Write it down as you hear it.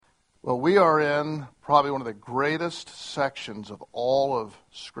Well, we are in probably one of the greatest sections of all of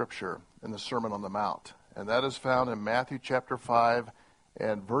Scripture in the Sermon on the Mount. And that is found in Matthew chapter 5,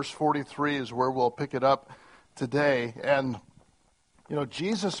 and verse 43 is where we'll pick it up today. And,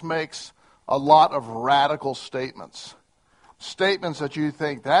 Jesus makes a lot of radical statements. Statements that you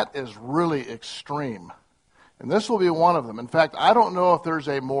think, that is really extreme. And this will be one of them. In fact, I don't know if there's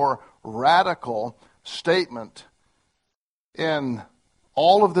a more radical statement in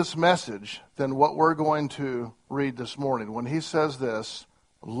all of this message than what we're going to read this morning when he says this: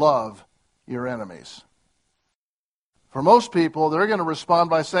 love your enemies. For most people, they're going to respond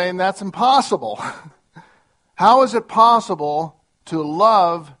by saying that's impossible. How is it possible to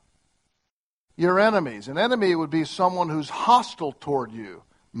love your enemies? An enemy would be someone who's hostile toward you,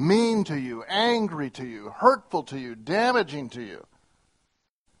 mean to you, angry to you, hurtful to you, damaging to you.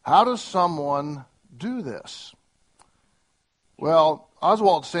 How does someone do this? Well,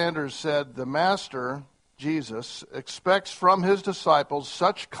 Oswald Sanders said the Master, Jesus, expects from his disciples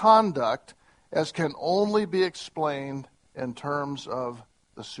such conduct as can only be explained in terms of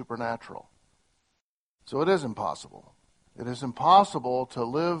the supernatural. So it is impossible. It is impossible to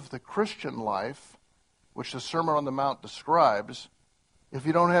live the Christian life, which the Sermon on the Mount describes, if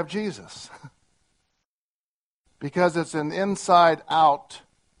you don't have Jesus. Because it's an inside-out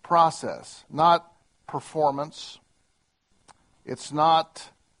process, not performance. It's not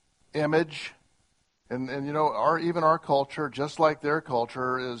image. And even our culture, just like their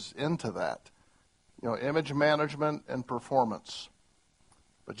culture, is into that. Image management and performance.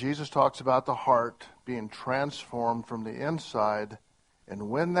 But Jesus talks about the heart being transformed from the inside. And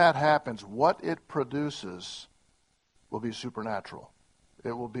when that happens, what it produces will be supernatural.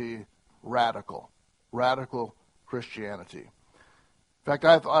 It will be radical Christianity. In fact,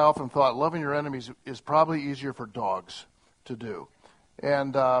 I often thought loving your enemies is probably easier for dogs to do.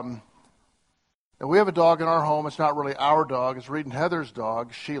 And we have a dog in our home. It's not really our dog. It's Reed and Heather's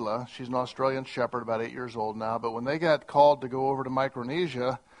dog, Sheila. She's an Australian Shepherd, about 8 years old now. But when they got called to go over to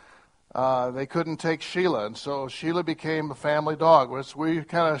Micronesia, they couldn't take Sheila. And so Sheila became a family dog. We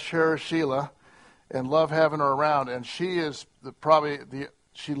kind of share Sheila and love having her around. And she is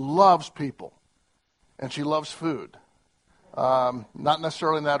she loves people. And she loves food. Not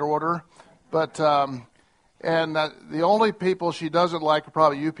necessarily in that order, but... the only people she doesn't like are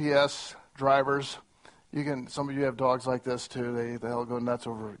probably UPS drivers. Some of you have dogs like this too. They'll go nuts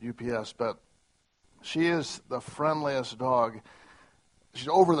over UPS. But she is the friendliest dog. She's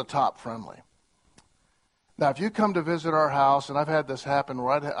over the top friendly. Now, if you come to visit our house, and I've had this happen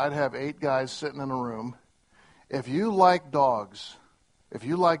where I'd have 8 guys sitting in a room. If you like dogs,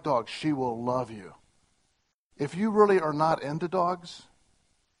 she will love you. If you really are not into dogs,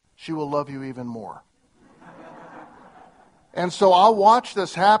 she will love you even more. And so I'll watch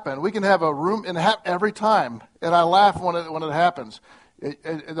this happen. We can have a room every time, and I laugh when it happens.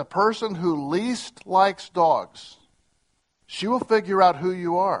 The person who least likes dogs, she will figure out who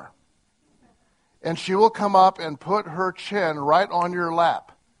you are. And she will come up and put her chin right on your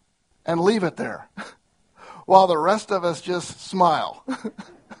lap and leave it there while the rest of us just smile.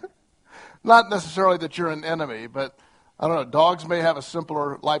 Not necessarily that you're an enemy, but I don't know, dogs may have a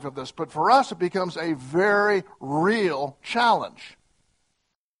simpler life of this, but for us it becomes a very real challenge.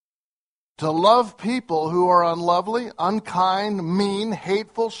 To love people who are unlovely, unkind, mean,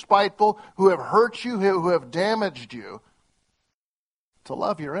 hateful, spiteful, who have hurt you, who have damaged you. To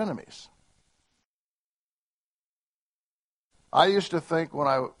love your enemies. I used to think when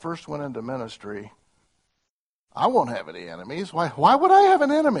I first went into ministry, I won't have any enemies. Why would I have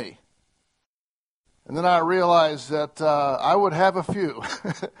an enemy? And then I realized that I would have a few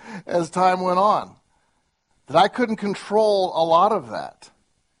as time went on. That I couldn't control a lot of that.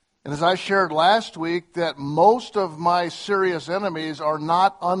 And as I shared last week, that most of my serious enemies are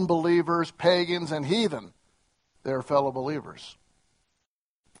not unbelievers, pagans, and heathen. They're fellow believers.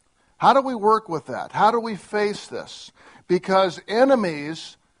 How do we work with that? How do we face this? Because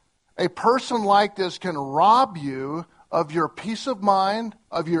enemies, a person like this can rob you of your peace of mind,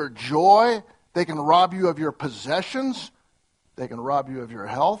 of your joy. They can rob you of your possessions. They can rob you of your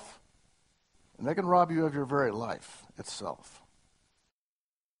health. And they can rob you of your very life itself.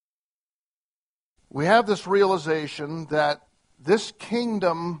 We have this realization that this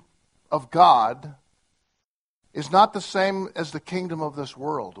kingdom of God is not the same as the kingdom of this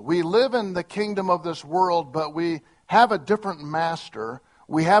world. We live in the kingdom of this world, but we have a different master.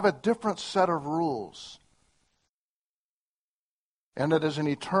 We have a different set of rules. And it is an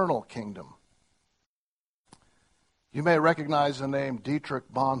eternal kingdom. You may recognize the name Dietrich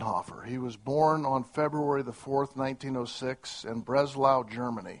Bonhoeffer. He was born on February the 4th, 1906 in Breslau,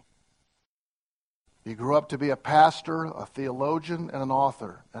 Germany. He grew up to be a pastor, a theologian, and an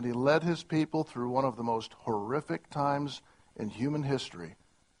author, and he led his people through one of the most horrific times in human history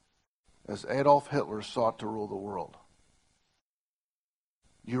as Adolf Hitler sought to rule the world.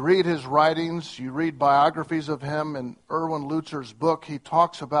 You read his writings, you read biographies of him. In Erwin Lutzer's book, he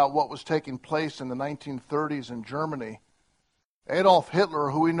talks about what was taking place in the 1930s in Germany. Adolf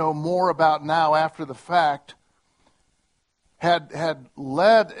Hitler, who we know more about now after the fact, had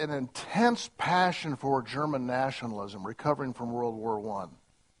led an intense passion for German nationalism, recovering from World War I.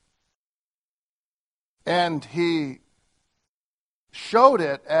 And he showed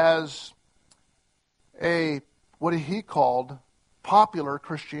it as what he called popular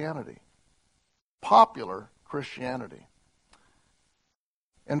Christianity. Popular Christianity.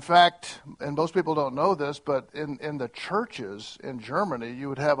 In fact, and most people don't know this, but in the churches in Germany, you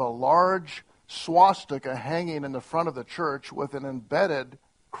would have a large swastika hanging in the front of the church with an embedded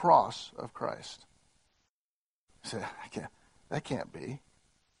cross of Christ. You say, that can't be.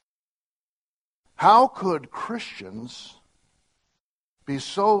 How could Christians be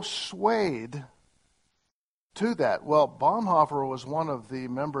so swayed to that? Well, Bonhoeffer was one of the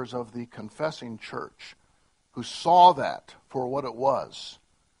members of the Confessing Church who saw that for what it was,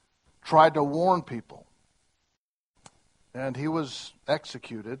 tried to warn people. And he was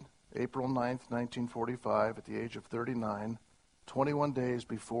executed April 9th, 1945, at the age of 39, 21 days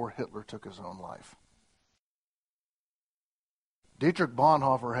before Hitler took his own life. Dietrich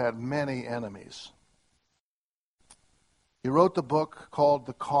Bonhoeffer had many enemies. He wrote the book called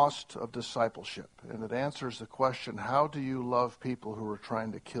The Cost of Discipleship, and it answers the question, how do you love people who are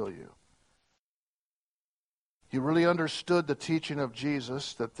trying to kill you? He really understood the teaching of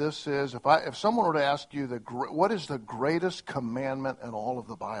Jesus, that this is, if someone were to ask you, what is the greatest commandment in all of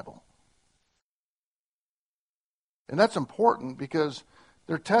the Bible? And that's important because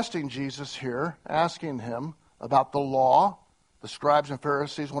they're testing Jesus here, asking him about the law. The scribes and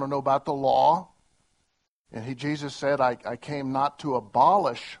Pharisees want to know about the law. And Jesus said, I came not to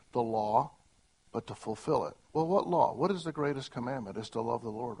abolish the law, but to fulfill it. Well, what law? What is the greatest commandment? It's to love the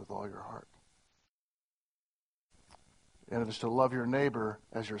Lord with all your heart. And it is to love your neighbor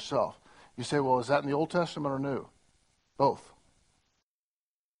as yourself. You say, well, is that in the Old Testament or New? Both.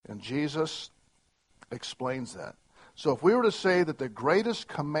 And Jesus explains that. So if we were to say that the greatest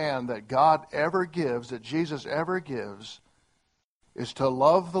command that God ever gives, that Jesus ever gives, is to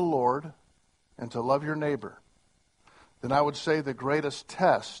love the Lord and to love your neighbor, then I would say the greatest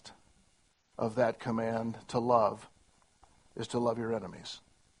test of that command to love is to love your enemies.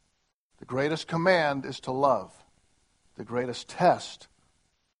 The greatest command is to love. The greatest test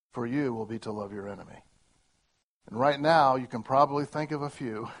for you will be to love your enemy. And right now, you can probably think of a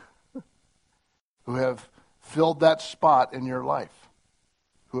few who have filled that spot in your life,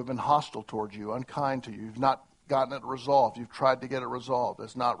 who have been hostile towards you, unkind to you. You've not gotten it resolved. You've tried to get it resolved.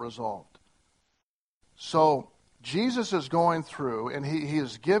 It's not resolved. So Jesus is going through, and he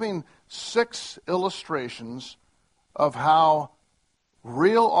is giving 6 illustrations of how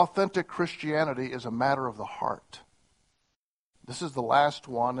real, authentic Christianity is a matter of the heart. This is the last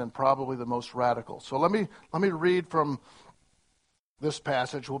one and probably the most radical. So let me read from this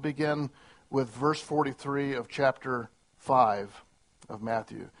passage. We'll begin with verse 43 of chapter 5 of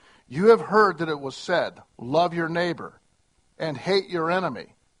Matthew. You have heard that it was said, love your neighbor and hate your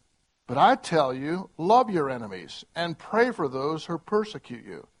enemy. But I tell you, love your enemies and pray for those who persecute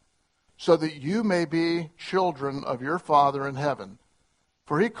you, so that you may be children of your Father in heaven.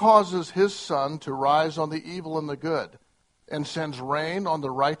 For he causes his sun to rise on the evil and the good, and sends rain on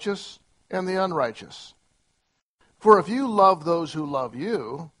the righteous and the unrighteous. For if you love those who love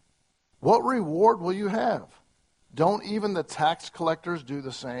you, what reward will you have? Don't even the tax collectors do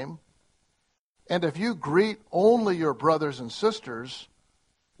the same? And if you greet only your brothers and sisters,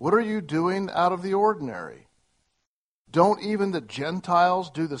 what are you doing out of the ordinary? Don't even the Gentiles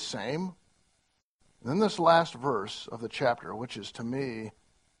do the same? And then this last verse of the chapter, which is to me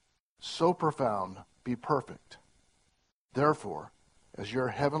so profound, be perfect. Therefore, as your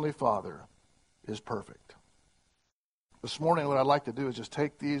heavenly Father is perfect. This morning, what I'd like to do is just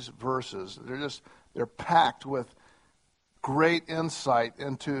take these verses. They're packed with great insight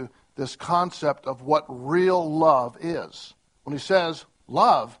into this concept of what real love is. When he says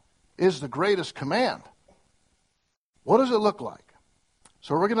love is the greatest command, what does it look like?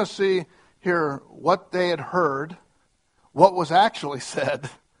 So we're going to see here what they had heard, what was actually said,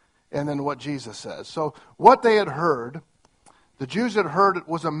 and then what Jesus says. So what they had heard, the Jews had heard, it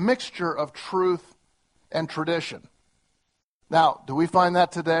was a mixture of truth and tradition. Now, do we find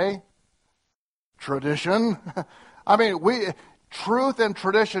that today? Tradition? I mean, truth and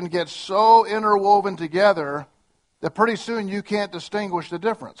tradition get so interwoven together that pretty soon you can't distinguish the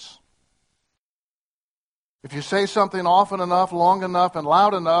difference. If you say something often enough, long enough, and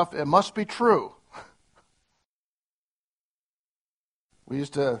loud enough, it must be true. We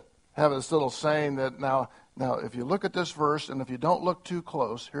used to have this little saying that now if you look at this verse and if you don't look too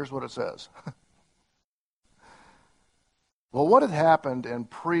close, here's what it says. Well, what had happened in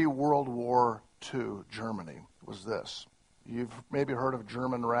pre-World War II Germany was this. You've maybe heard of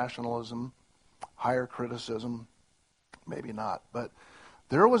German rationalism, higher criticism, maybe not. But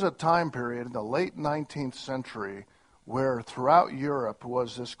there was a time period in the late 19th century where throughout Europe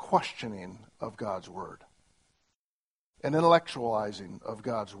was this questioning of God's Word, an intellectualizing of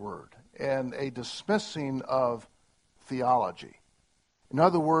God's Word, and a dismissing of theology. In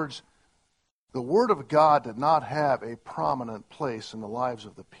other words, the Word of God did not have a prominent place in the lives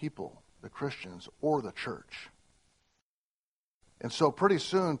of the people, the Christians, or the church. And so pretty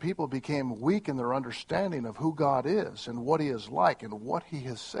soon people became weak in their understanding of who God is and what He is like and what He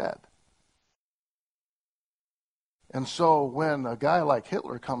has said. And so when a guy like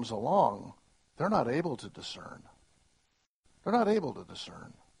Hitler comes along, they're not able to discern. They're not able to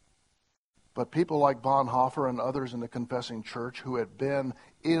discern. But people like Bonhoeffer and others in the Confessing Church who had been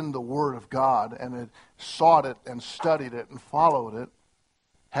in the Word of God and had sought it and studied it and followed it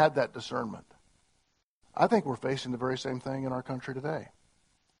had that discernment. I think we're facing the very same thing in our country today.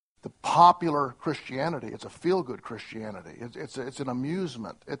 The popular Christianity, it's a feel-good Christianity. It's an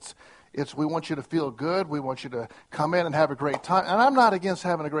amusement. It's we want you to feel good. We want you to come in and have a great time. And I'm not against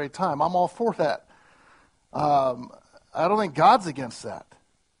having a great time. I'm all for that. I don't think God's against that.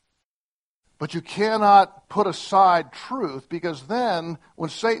 But you cannot put aside truth, because then when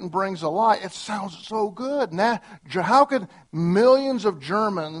Satan brings a lie, it sounds so good. Now, how could millions of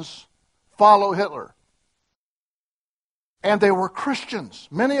Germans follow Hitler? And they were Christians,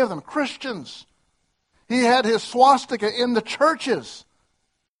 many of them Christians. He had his swastika in the churches.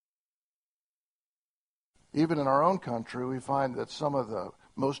 Even in our own country, we find that some of the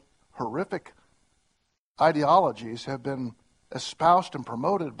most horrific ideologies have been espoused and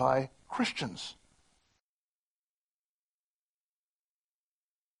promoted by Christians.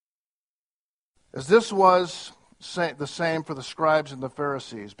 As this was the same for the scribes and the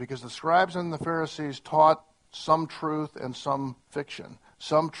Pharisees, because the scribes and the Pharisees taught some truth and some fiction,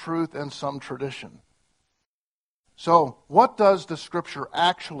 some truth and some tradition. So, what does the Scripture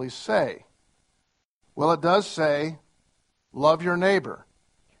actually say? Well, it does say, love your neighbor.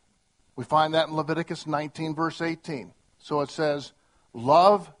 We find that in Leviticus 19, verse 18. So it says,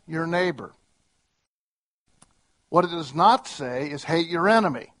 love your neighbor. What it does not say is hate your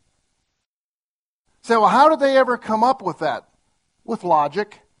enemy. Say, well, how did they ever come up with that? With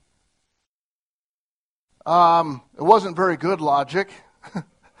logic. It wasn't very good logic.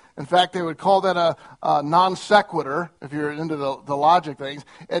 In fact, they would call that a non sequitur, if you're into the logic things.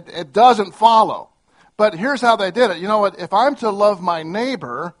 It doesn't follow. But here's how they did it. You know what? If I'm to love my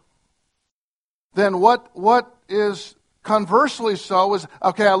neighbor, then what is conversely so is,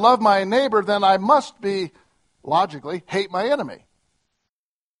 okay, I love my neighbor, then I must be, logically, hate my enemy.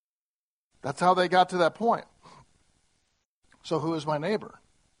 That's how they got to that point. So who is my neighbor?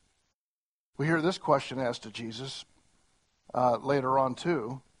 We hear this question asked to Jesus later on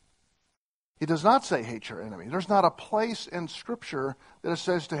too. He does not say hate your enemy. There's not a place in Scripture that it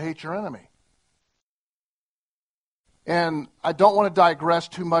says to hate your enemy. And I don't want to digress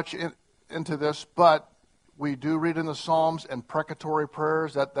too much into this, but we do read in the Psalms imprecatory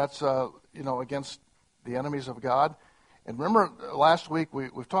prayers that's against the enemies of God. And remember last week,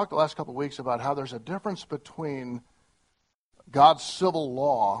 we've talked the last couple of weeks about how there's a difference between God's civil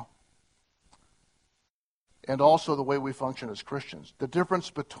law and also the way we function as Christians. The difference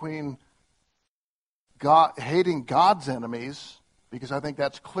between God hating God's enemies, because I think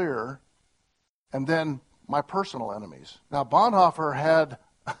that's clear, and then my personal enemies. Now, Bonhoeffer had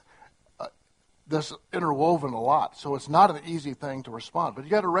this interwoven a lot, so it's not an easy thing to respond. But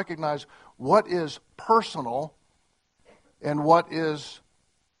you got to recognize what is personal and what is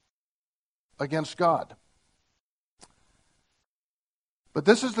against God. But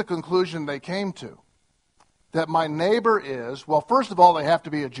this is the conclusion they came to. That my neighbor is, well, first of all, they have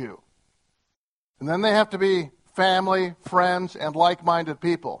to be a Jew. And then they have to be family, friends, and like-minded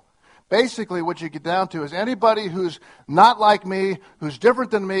people. Basically, what you get down to is anybody who's not like me, who's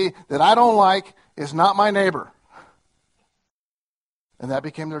different than me, that I don't like, is not my neighbor. And that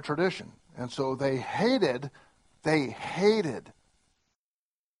became their tradition. And so they hated their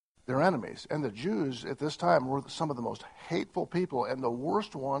enemies. And the Jews at this time were some of the most hateful people, and the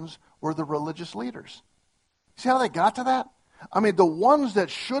worst ones were the religious leaders. See how they got to that? I mean, the ones that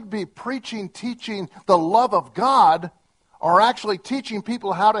should be preaching, teaching the love of God are actually teaching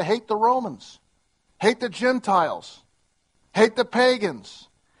people how to hate the Romans, hate the Gentiles, hate the pagans,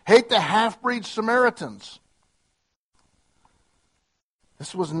 hate the half-breed Samaritans.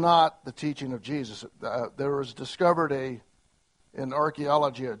 This was not the teaching of Jesus. There was discovered in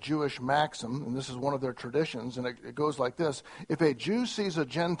archaeology a Jewish maxim, and this is one of their traditions, and it goes like this. If a Jew sees a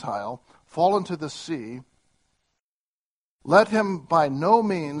Gentile fall into the sea, let him by no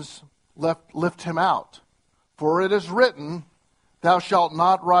means lift him out. For it is written, thou shalt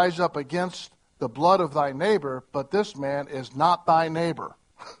not rise up against the blood of thy neighbor, but this man is not thy neighbor.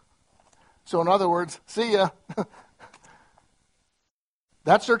 So in other words, see ya.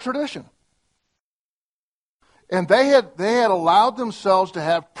 That's their tradition. And they had allowed themselves to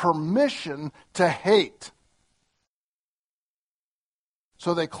have permission to hate.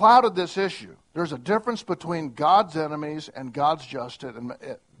 So they clouded this issue. There's a difference between God's enemies and God's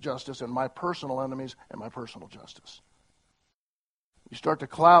justice and my personal enemies and my personal justice. You start to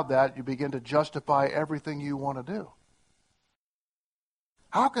cloud that, you begin to justify everything you want to do.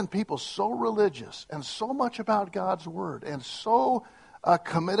 How can people so religious and so much about God's word and so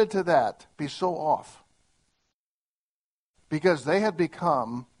committed to that be so off? Because they had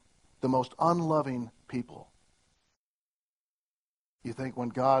become the most unloving people. You think when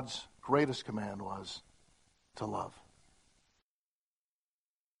God's greatest command was to love.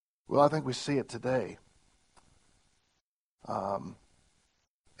 Well, I think we see it today. And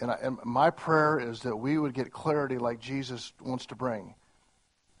my prayer is that we would get clarity like Jesus wants to bring.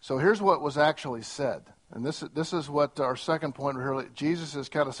 So here's what was actually said. And this is what our second point here, Jesus is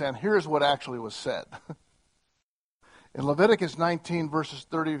kind of saying, here's what actually was said. In Leviticus 19, verses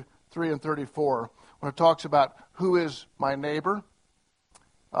 33 and 34, when it talks about who is my neighbor,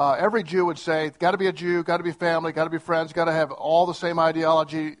 every Jew would say, got to be a Jew, got to be family, got to be friends, got to have all the same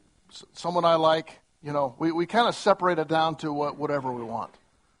ideology, someone I like. You know, we kind of separate it down to whatever we want.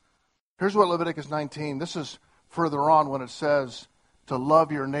 Here's what Leviticus 19, this is further on when it says to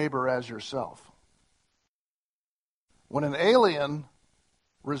love your neighbor as yourself. When an alien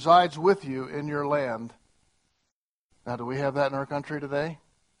resides with you in your land, now do we have that in our country today?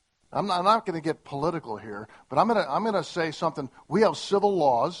 I'm not going to get political here, but I'm going to say something. We have civil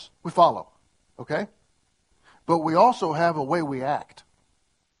laws we follow, okay? But we also have a way we act.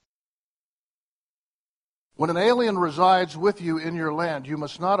 When an alien resides with you in your land, you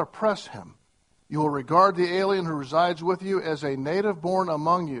must not oppress him. You will regard the alien who resides with you as a native born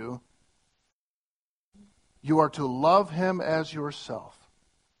among you. You are to love him as yourself.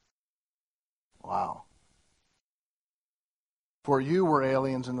 Wow. For you were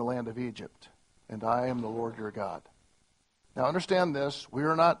aliens in the land of Egypt, and I am the Lord your God. Now understand this, we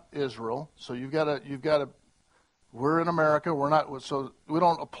are not Israel, so you've got to, we're in America, we're not, so we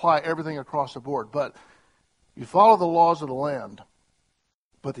don't apply everything across the board, but you follow the laws of the land,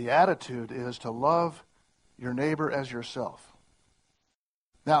 but the attitude is to love your neighbor as yourself.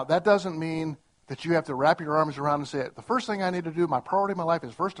 Now, that doesn't mean that you have to wrap your arms around and say, the first thing I need to do, my priority in my life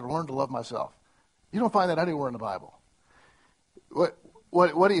is first to learn to love myself. You don't find that anywhere in the Bible.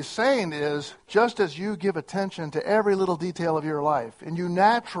 What he's saying is, just as you give attention to every little detail of your life, and you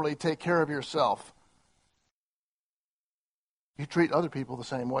naturally take care of yourself, you treat other people the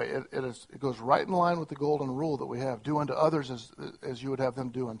same way. It goes right in line with the golden rule that we have. Do unto others as you would have them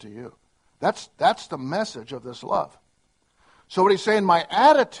do unto you. That's the message of this love. So what he's saying, my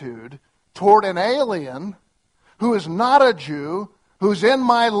attitude toward an alien who is not a Jew, who's in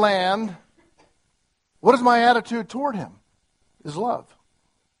my land, what is my attitude toward him? Is love.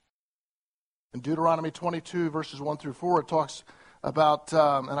 In Deuteronomy 22, verses 1 through 4, it talks about,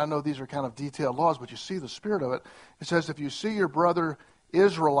 and I know these are kind of detailed laws, but you see the spirit of it. It says, if you see your brother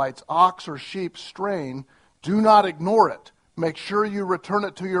Israelites, ox or sheep straying, do not ignore it. Make sure you return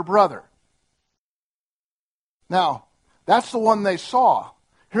it to your brother. Now, that's the one they saw.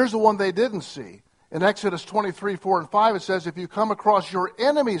 Here's the one they didn't see. In Exodus 23, 4 and 5, it says, if you come across your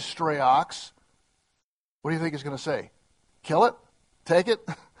enemy's stray ox, what do you think he's going to say? Kill it? Take it?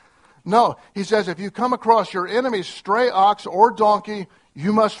 No, he says, if you come across your enemy's stray ox or donkey,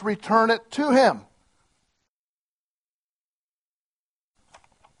 you must return it to him.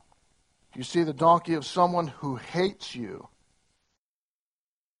 You see the donkey of someone who hates you,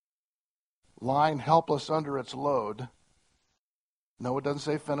 lying helpless under its load. No, it doesn't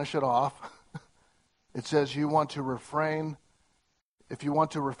say finish it off. It says you want to refrain. If you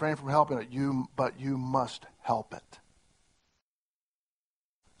want to refrain from helping it, but you must help it.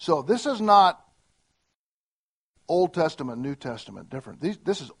 So this is not Old Testament, New Testament, different.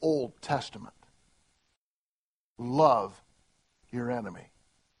 This is Old Testament. Love your enemy.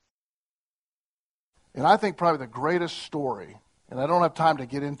 And I think probably the greatest story, and I don't have time to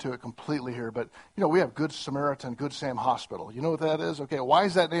get into it completely here, but, we have Good Samaritan, Good Sam Hospital. You know what that is? Okay, why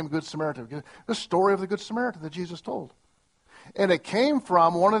is that name Good Samaritan? The story of the Good Samaritan that Jesus told. And it came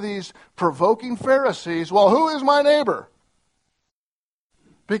from one of these provoking Pharisees. Well, who is my neighbor?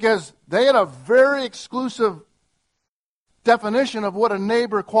 Because they had a very exclusive definition of what a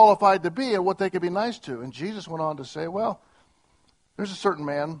neighbor qualified to be and what they could be nice to. And Jesus went on to say, well, there's a certain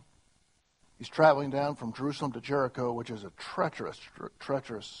man. He's traveling down from Jerusalem to Jericho, which is a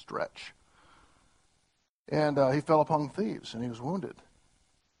treacherous stretch. And he fell upon thieves, and he was wounded.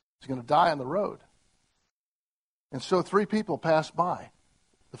 He's going to die on the road. And so 3 people passed by.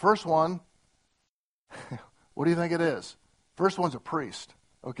 The first one, what do you think it is? First one's a priest,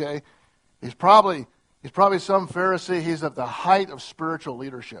 okay? He's probably some Pharisee. He's at the height of spiritual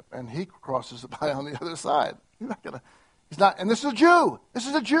leadership, and he crosses by on the other side. And this is a Jew. This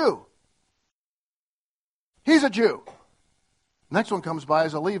is a Jew. He's a Jew. Next one comes by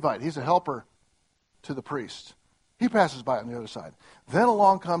as a Levite. He's a helper to the priest. He passes by on the other side. Then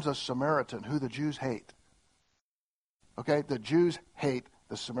along comes a Samaritan who the Jews hate. Okay, the Jews hate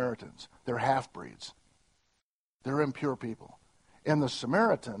the Samaritans. They're half-breeds. They're impure people. And the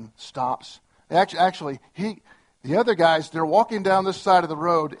Samaritan stops. Actually, the other guys, they're walking down this side of the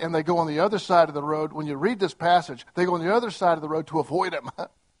road, and they go on the other side of the road. When you read this passage, they go on the other side of the road to avoid him.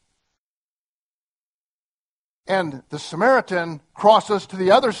 And the Samaritan crosses to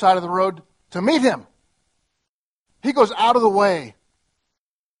the other side of the road to meet him. He goes out of the way.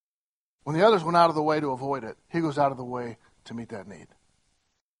 When the others went out of the way to avoid it, he goes out of the way to meet that need.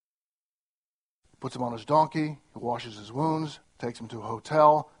 Puts him on his donkey, he washes his wounds, takes him to a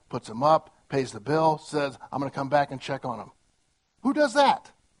hotel, puts him up, pays the bill, says, I'm going to come back and check on him. Who does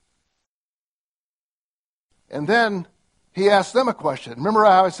that? And then he asks them a question. Remember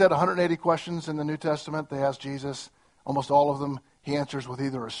how I said 180 questions in the New Testament they asked Jesus? Almost all of them he answers with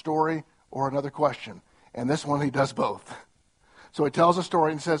either a story or another question. And this one he does both. So he tells a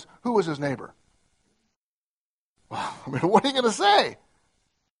story and says, who was his neighbor? Well, what are you going to say?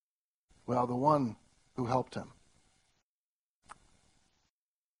 Well, the one who helped him.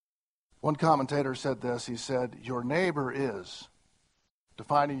 One commentator said this. He said, your neighbor is,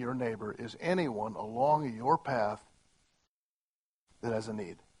 defining your neighbor, is anyone along your path that has a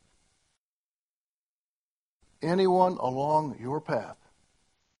need. Anyone along your path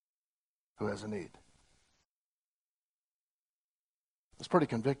who has a need. It's pretty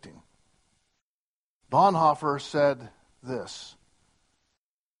convicting. Bonhoeffer said this.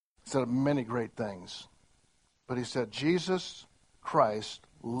 He said many great things. But he said, Jesus Christ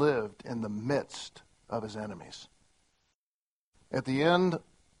lived in the midst of his enemies. At the end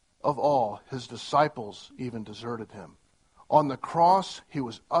of all, his disciples even deserted him. On the cross, he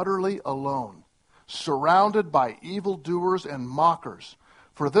was utterly alone, surrounded by evildoers and mockers.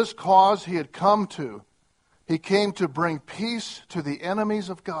 For this cause he came to bring peace to the enemies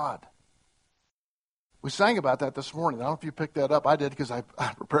of God. We sang about that this morning. I don't know if you picked that up. I did because I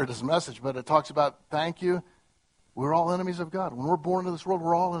prepared this message, but it talks about thank you. We're all enemies of God. When we're born into this world,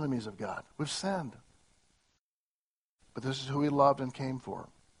 we're all enemies of God. We've sinned. But this is who he loved and came for.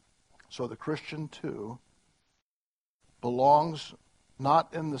 So the Christian, too, belongs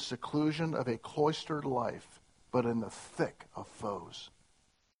not in the seclusion of a cloistered life, but in the thick of foes.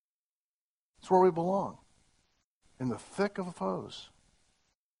 It's where we belong. In the thick of foes.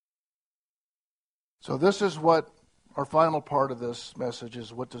 So this is what our final part of this message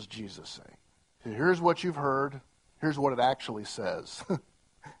is. What does Jesus say? Here's what you've heard. Here's what it actually says.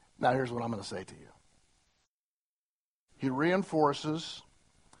 Now here's what I'm going to say to you. He reinforces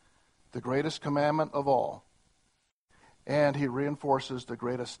the greatest commandment of all. And he reinforces the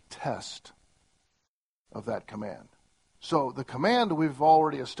greatest test of that command. So the command we've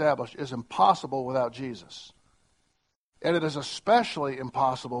already established is impossible without Jesus. And it is especially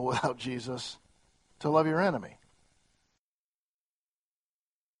impossible without Jesus to love your enemy.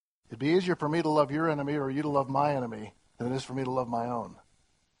 It'd be easier for me to love your enemy or you to love my enemy than it is for me to love my own.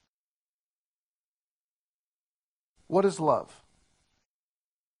 What is love?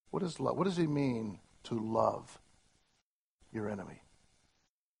 What is love? What does he mean to love your enemy?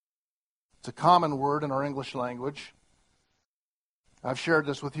 It's a common word in our English language. I've shared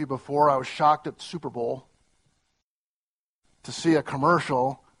this with you before. I was shocked at the Super Bowl to see a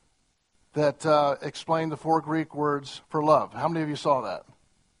commercial that explained the 4 Greek words for love. How many of you saw that?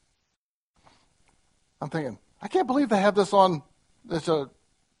 I'm thinking, I can't believe they have this on. It's a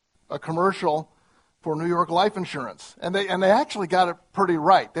commercial for New York life insurance. And they actually got it pretty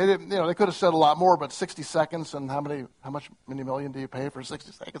right. They didn't, they could have said a lot more, but 60 seconds and how many million do you pay for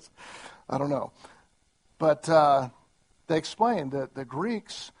 60 seconds? I don't know. But they explained that the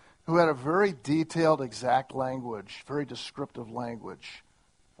Greeks, who had a very detailed, exact language, very descriptive language,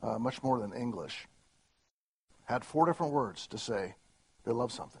 much more than English, had 4 different words to say they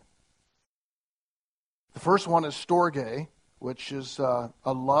love something. The first one is storge, which is a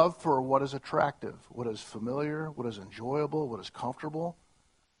love for what is attractive, what is familiar, what is enjoyable, what is comfortable.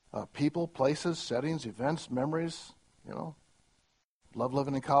 People, places, settings, events, memories, Love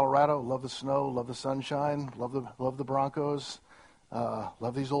living in Colorado, love the snow, love the sunshine, love the Broncos,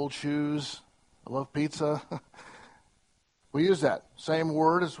 love these old shoes, I love pizza. We use that same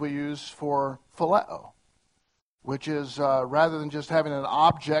word as we use for phileo, which is rather than just having an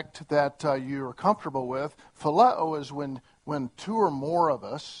object that you're comfortable with, phileo is when 2 or more of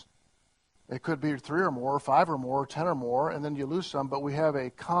us, it could be 3 or more, 5 or more, 10 or more, and then you lose some, but we have a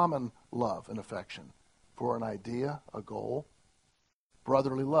common love and affection for an idea, a goal.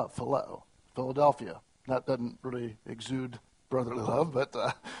 Brotherly love, phileo, Philadelphia. That doesn't really exude brotherly love, but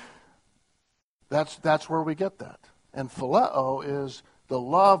that's where we get that. And phileo is the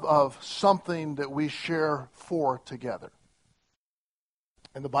love of something that we share for together.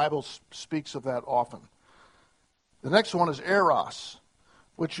 And the Bible speaks of that often. The next one is eros,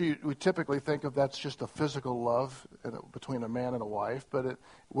 which we typically think of that's just a physical love between a man and a wife. But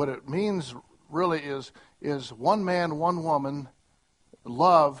what it means really is one man, one woman,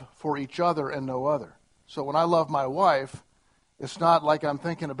 love for each other and no other. So when I love my wife, it's not like I'm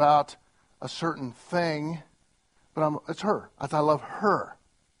thinking about a certain thing, but it's her. I love her.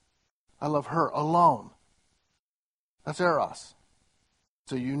 I love her alone. That's eros.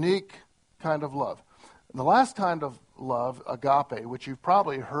 It's a unique kind of love. And the last kind of love, agape, which you've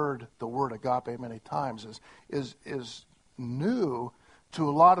probably heard the word agape many times, is new to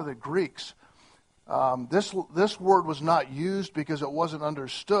a lot of the Greeks. This word was not used because it wasn't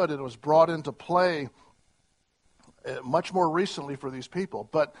understood. It was brought into play much more recently for these people.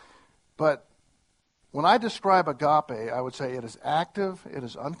 But when I describe agape, I would say it is active, it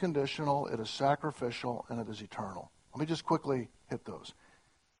is unconditional, it is sacrificial, and it is eternal. Let me just quickly hit those.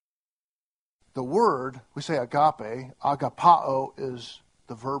 The word, we say agape, agapao is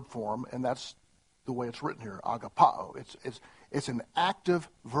the verb form, and that's the way it's written here, agapao. It's an active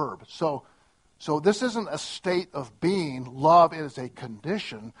verb. So this isn't a state of being. Love is a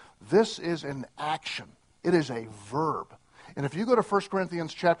condition. This is an action. It is a verb. And if you go to 1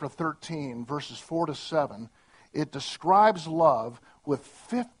 Corinthians chapter 13, verses 4 to 7, it describes love with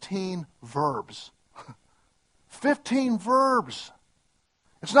 15 verbs. 15 verbs.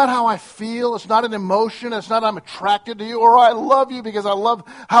 It's not how I feel. It's not an emotion. It's not I'm attracted to you or I love you because I love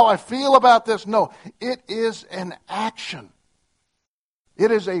how I feel about this. No, it is an action.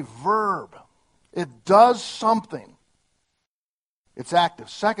 It is a verb. It does something. It's active.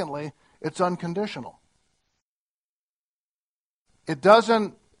 Secondly, it's unconditional.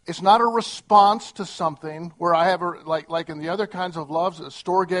 It's not a response to something where I have, like in the other kinds of loves,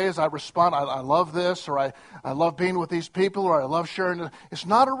 storge is I respond, I love this, or I love being with these people, or I love sharing. It's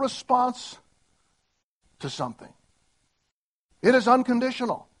not a response to something. It is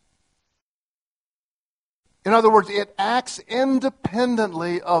unconditional. In other words, it acts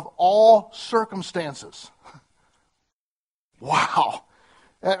independently of all circumstances. Wow.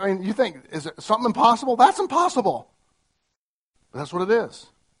 I mean, you think, is it something impossible? That's impossible. But that's what it is.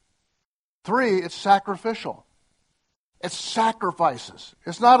 3, it's sacrificial. It's sacrifices.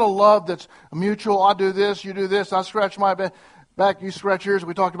 It's not a love that's mutual. I'll do this, you do this. I'll scratch my back, you scratch yours.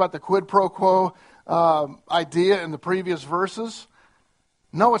 We talked about the quid pro quo idea in the previous verses.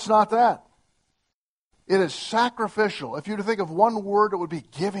 No, it's not that. It is sacrificial. If you were to think of one word, it would be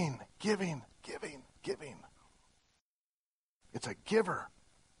giving, giving, giving, giving. It's a giver.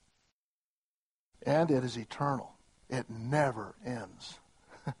 And it is eternal. It never ends.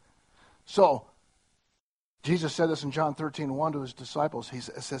 So, Jesus said this in John 13:1 to his disciples.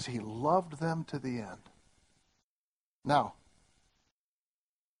 It says he loved them to the end. Now,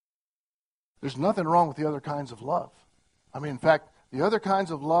 there's nothing wrong with the other kinds of love. I mean, in fact, the other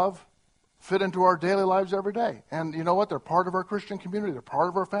kinds of love fit into our daily lives every day. And you know what? They're part of our Christian community. They're part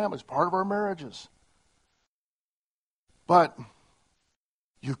of our families, part of our marriages. But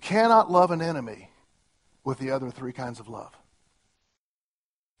you cannot love an enemy with the other 3 kinds of love.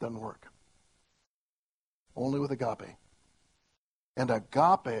 Doesn't work. Only with agape. And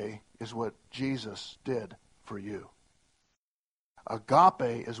agape is what Jesus did for you.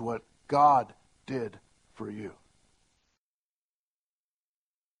 Agape is what God did for you.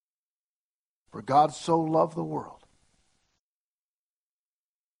 For God so loved the world.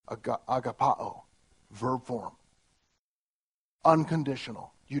 Agapao, verb form.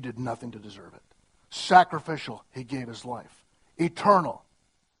 Unconditional. You did nothing to deserve it. Sacrificial. He gave his life. Eternal.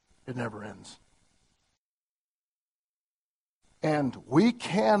 It never ends. And we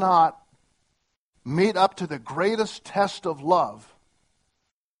cannot meet up to the greatest test of love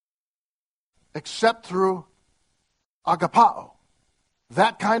except through agapao.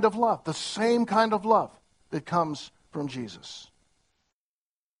 That kind of love. The same kind of love that comes from Jesus.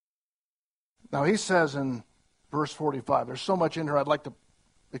 Now he says in verse 45, there's so much in here I'd like to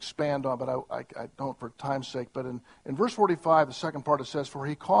expand on, but I don't for time's sake. But in verse 45, the second part, it says, For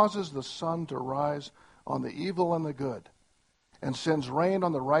he causes the sun to rise on the evil and the good, and sends rain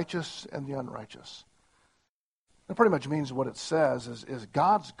on the righteous and the unrighteous. That pretty much means what it says is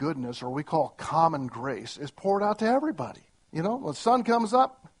God's goodness, or we call common grace, is poured out to everybody. You know, when the sun comes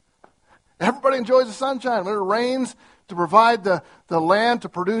up, everybody enjoys the sunshine. When it rains to provide the land to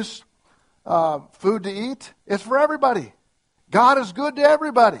produce food to eat, it's for everybody. God is good to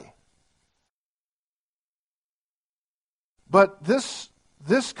everybody. But this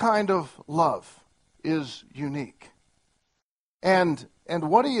kind of love is unique. And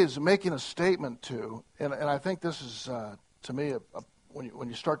what he is making a statement to, and I think this is, to me, when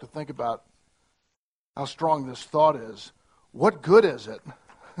you start to think about how strong this thought is, what good is it?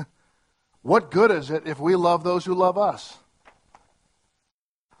 What good is it if we love those who love us?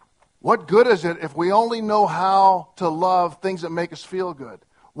 What good is it if we only know how to love things that make us feel good?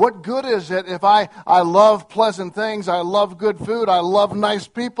 What good is it if I love pleasant things, I love good food, I love nice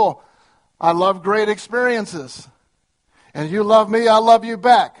people, I love great experiences, and you love me, I love you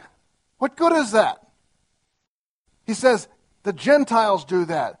back? What good is that? He says the Gentiles do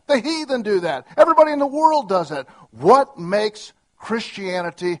that. The heathen do that. Everybody in the world does it. What makes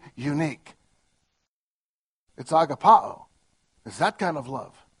Christianity unique? It's agapao. It's that kind of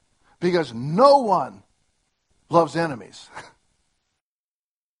love. Because no one loves enemies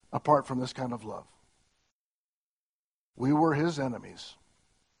apart from this kind of love. We were his enemies.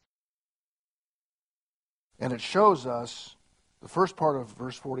 And it shows us, the first part of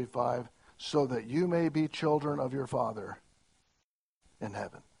verse 45, so that you may be children of your Father in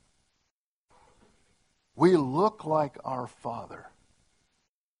heaven. We look like our Father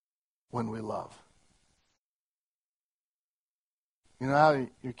when we love. You know how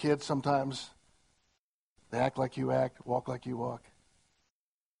your kids sometimes, they act like you act, walk like you walk?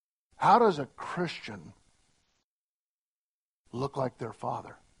 How does a Christian look like their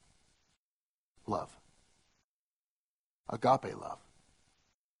Father? Love. Agape love.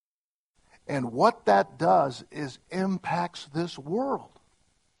 And what that does is impacts this world.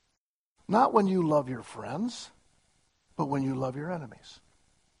 Not when you love your friends, but when you love your enemies.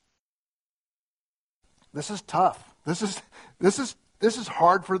 This is tough. This is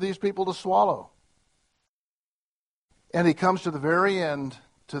hard for these people to swallow. And he comes to the very end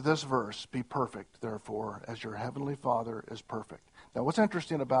to this verse, be perfect, therefore, as your heavenly Father is perfect. Now, what's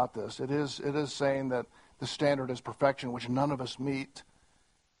interesting about this, it is saying that the standard is perfection, which none of us meet,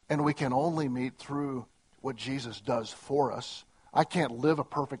 and we can only meet through what Jesus does for us. I can't live a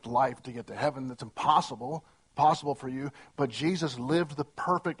perfect life to get to heaven. That's impossible for you. But Jesus lived the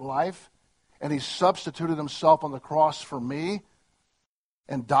perfect life, and he substituted himself on the cross for me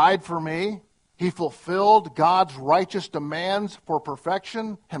and died for me. He fulfilled God's righteous demands for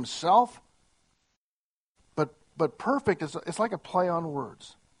perfection himself. But perfect, it's like a play on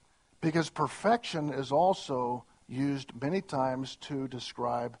words. Because perfection is also used many times to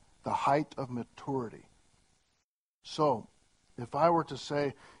describe the height of maturity. So, if I were to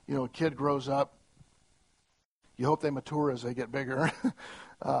say, a kid grows up, you hope they mature as they get bigger,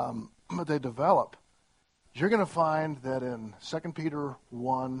 but they develop. You're going to find that in 2 Peter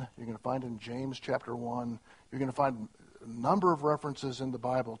 1, you're going to find in James chapter 1, you're going to find a number of references in the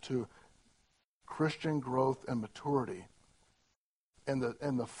Bible to Christian growth and maturity. And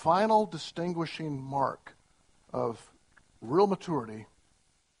the final distinguishing mark of real maturity,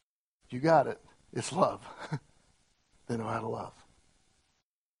 you got it, it's love. They know how to love.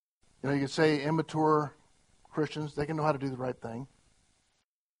 You can say immature Christians, they can know how to do the right thing.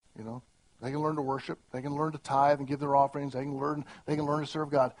 They can learn to worship. They can learn to tithe and give their offerings. They can learn to serve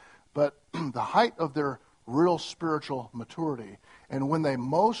God. But the height of their real spiritual maturity, and when they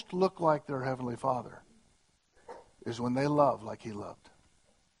most look like their Heavenly Father, is when they love like he loved.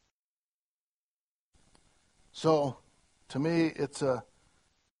 So, to me, it's a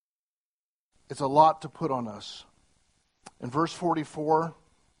lot to put on us. In verse 44,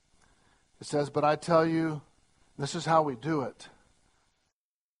 it says, But I tell you, this is how we do it.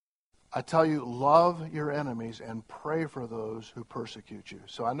 I tell you, love your enemies and pray for those who persecute you.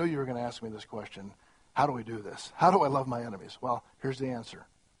 So I knew you were going to ask me this question. How do we do this? How do I love my enemies? Well, here's the answer.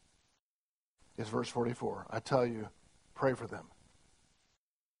 It's verse 44. I tell you, pray for them.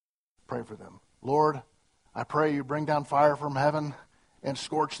 Pray for them. Lord, I pray you bring down fire from heaven and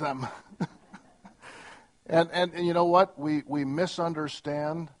scorch them. and you know what? We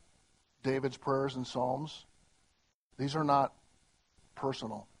misunderstand David's prayers and Psalms. These are not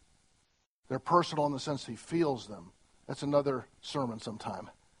personal. They're personal in the sense he feels them. That's another sermon sometime.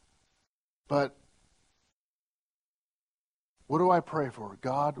 But what do I pray for?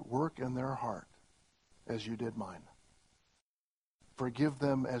 God, work in their heart as you did mine. Forgive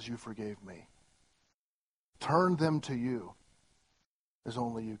them as you forgave me. Turn them to you as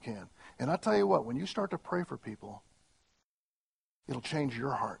only you can. And I tell you what, when you start to pray for people, it'll change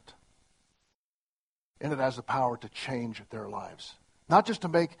your heart. And it has the power to change their lives. Not just to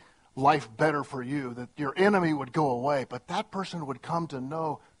make life better for you, that your enemy would go away, but that person would come to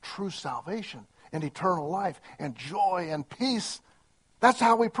know true salvation and eternal life and joy and peace. That's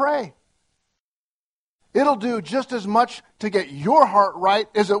how we pray. It'll do just as much to get your heart right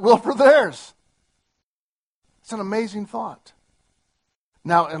as it will for theirs. It's an amazing thought.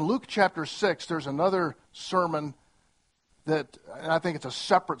 Now, in Luke chapter 6, there's another sermon that, and I think it's a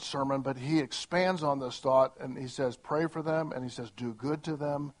separate sermon, but he expands on this thought, and he says, pray for them, and he says, do good to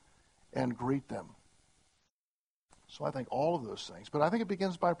them, and greet them. So I think all of those things. But I think it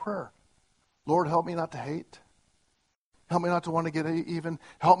begins by prayer. Lord, help me not to hate. Help me not to want to get even.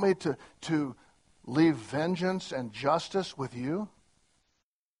 Help me to leave vengeance and justice with you.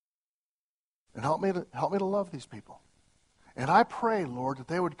 And help me to love these people. And I pray, Lord, that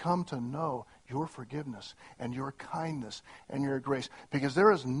they would come to know your forgiveness and your kindness and your grace. Because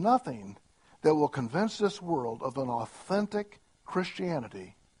there is nothing that will convince this world of an authentic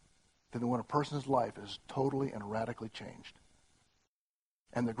Christianity than when a person's life is totally and radically changed.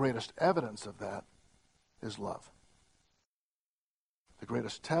 And the greatest evidence of that is love. The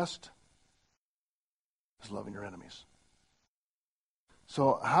greatest test is loving your enemies.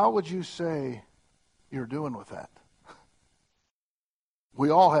 So how would you say you're doing with that? We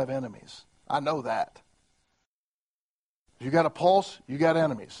all have enemies. I know that. If you got a pulse, you got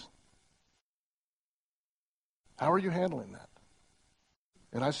enemies. How are you handling that?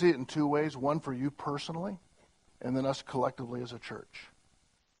 And I see it in two ways. One for you personally, and then us collectively as a church.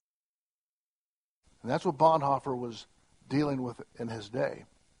 And that's what Bonhoeffer was dealing with in his day.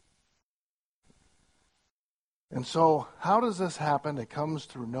 And so, how does this happen? It comes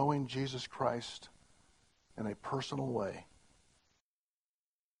through knowing Jesus Christ in a personal way,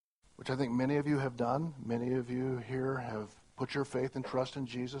 which I think many of you have done. Many of you here have put your faith and trust in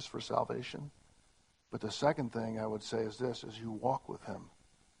Jesus for salvation. But the second thing I would say is this, is you walk with him.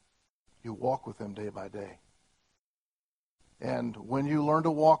 You walk with him day by day. And when you learn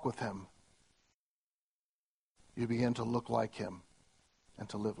to walk with him, you begin to look like him and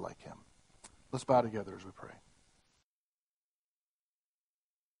to live like him. Let's bow together as we pray.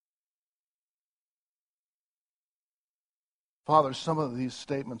 Father, some of these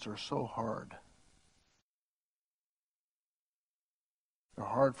statements are so hard. They're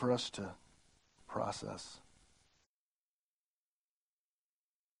hard for us to process.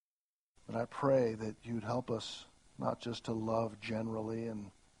 But I pray that you'd help us not just to love generally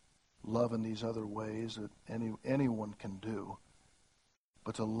and love in these other ways that anyone can do,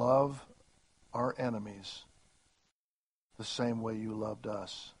 but to love our enemies the same way you loved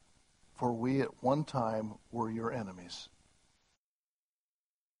us. For we at one time were your enemies.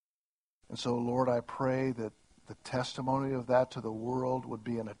 And so, Lord, I pray that the testimony of that to the world would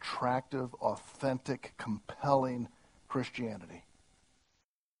be an attractive, authentic, compelling Christianity.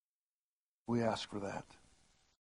 We ask for that.